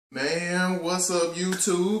Man, what's up,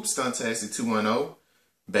 YouTube? Stuntastic 210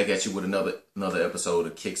 back at you with another episode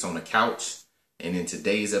of Kicks on the Couch. And in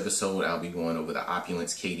today's episode, I'll be going over the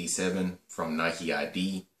Opulence KD7 from Nike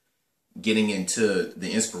ID. Getting into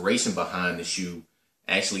the inspiration behind the shoe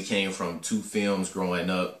actually came from two films growing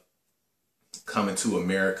up. Coming to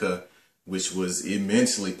America, which was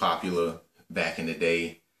immensely popular back in the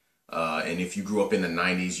day. And if you grew up in the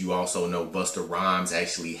 90s, you also know Busta Rhymes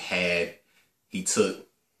actually he took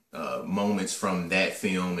moments from that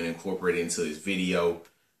film and incorporated into his video,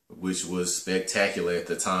 which was spectacular at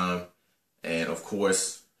the time. And of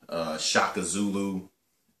course, Shaka Zulu,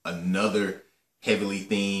 another heavily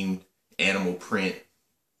themed animal print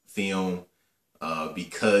film,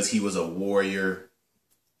 because he was a warrior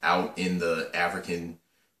out in the African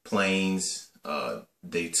plains.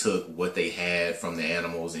 They took what they had from the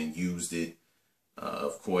animals and used it.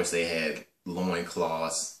 Of course, they had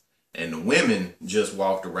loincloths. And the women just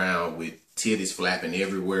walked around with titties flapping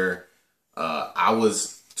everywhere. I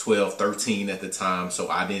was 12, 13 at the time, so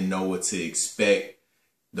I didn't know what to expect.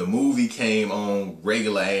 The movie came on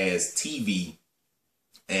regular ass TV.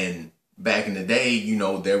 And back in the day, you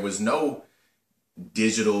know, there was no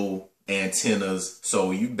digital antennas.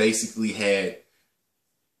 So you basically had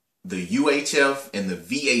the UHF and the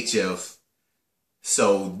VHF.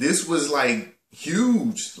 So this was like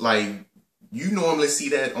huge. Like, you normally see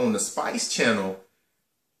that on the Spice Channel,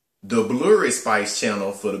 the blurry Spice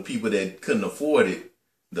Channel for the people that couldn't afford it,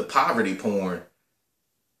 the poverty porn.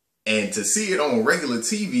 And to see it on regular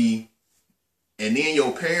TV, and then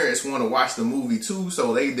your parents want to watch the movie too,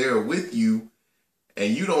 so they there with you,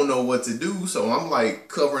 and you don't know what to do. So I'm like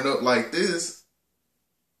covering up like this,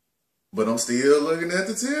 but I'm still looking at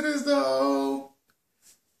the titties though.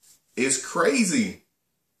 It's crazy.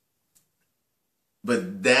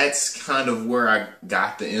 But that's kind of where I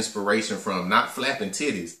got the inspiration from. Not flapping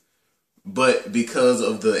titties, but because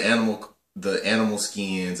of the animal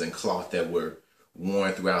skins and cloth that were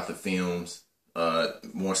worn throughout the films.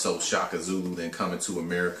 More so Shaka Zulu than Coming to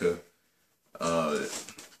America. And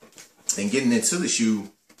getting into the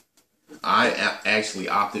shoe, I actually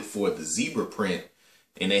opted for the zebra print,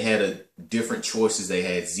 and they had different choices. They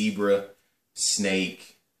had zebra,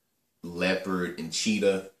 snake, leopard, and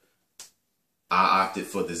cheetah. I opted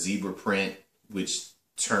for the zebra print, which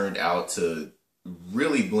turned out to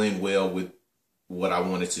really blend well with what I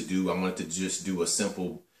wanted to do. I wanted to just do a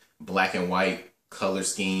simple black and white color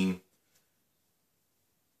scheme.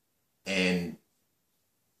 And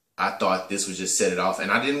I thought this would just set it off.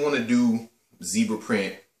 And I didn't want to do zebra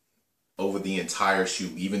print over the entire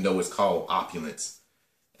shoe, even though it's called Opulence.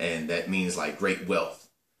 And that means like great wealth.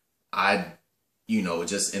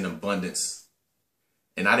 Just in abundance.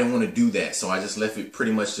 And I didn't want to do that, so I just left it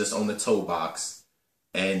pretty much just on the toe box.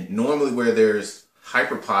 And normally where there's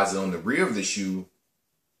hyperposit on the rear of the shoe,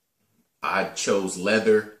 I chose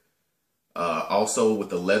leather, also with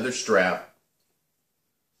the leather strap.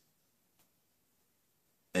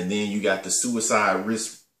 And then you got the suicide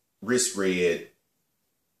wrist red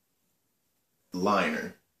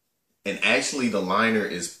liner. And actually the liner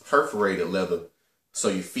is perforated leather, so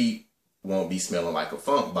your feet won't be smelling like a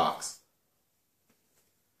funk box.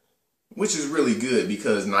 Which is really good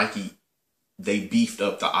because Nike, they beefed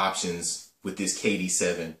up the options with this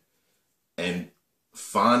KD7. And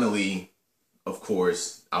finally, of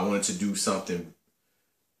course, I wanted to do something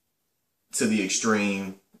to the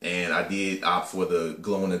extreme. And I did opt for the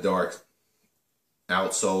glow-in-the-dark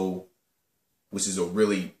outsole, which is a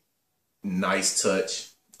really nice touch.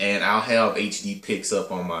 And I'll have HD pics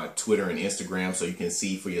up on my Twitter and Instagram so you can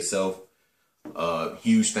see for yourself.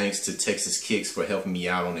 Huge thanks to Texas Kicks for helping me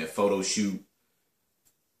out on that photo shoot.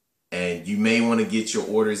 And you may want to get your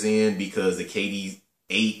orders in because the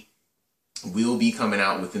KD8 will be coming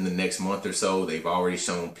out within the next month or so. They've already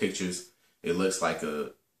shown pictures. It looks like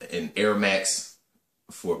an Air Max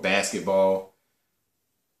for basketball.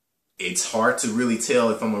 It's hard to really tell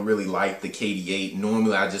if I'm gonna really like the KD8.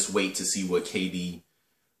 Normally I just wait to see what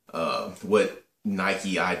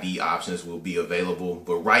Nike ID options will be available.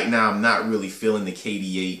 But right now, I'm not really feeling the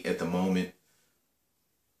KD8 at the moment.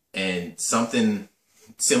 And something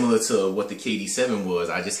similar to what the KD7 was,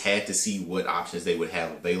 I just had to see what options they would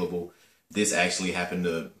have available. This actually happened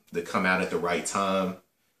to come out at the right time.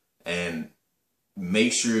 And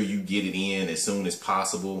make sure you get it in as soon as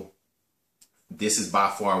possible. This is by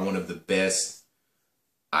far one of the best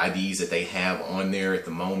IDs that they have on there at the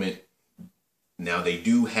moment. Now, they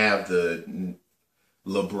do have the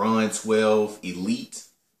LeBron 12 Elite,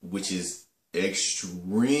 which is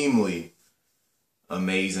extremely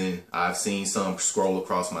amazing. I've seen some scroll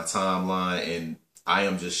across my timeline, and I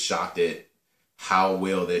am just shocked at how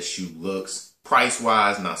well that shoe looks.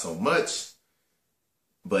 Price-wise, not so much,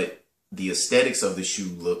 but the aesthetics of the shoe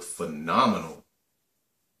look phenomenal.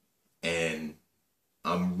 And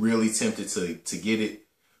I'm really tempted to get it.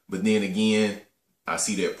 But then again, I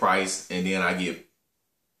see that price and then I get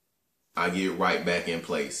right back in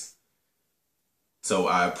place. So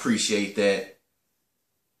I appreciate that.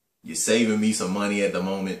 You're saving me some money at the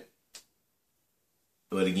moment.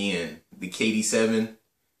 But again, the KD7,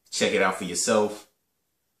 check it out for yourself.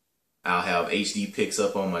 I'll have HD pics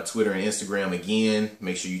up on my Twitter and Instagram again.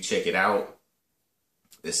 Make sure you check it out.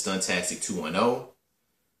 It's Stuntastic210.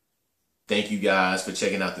 Thank you guys for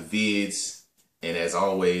checking out the vids. And as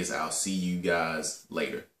always, I'll see you guys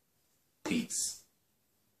later. Peace.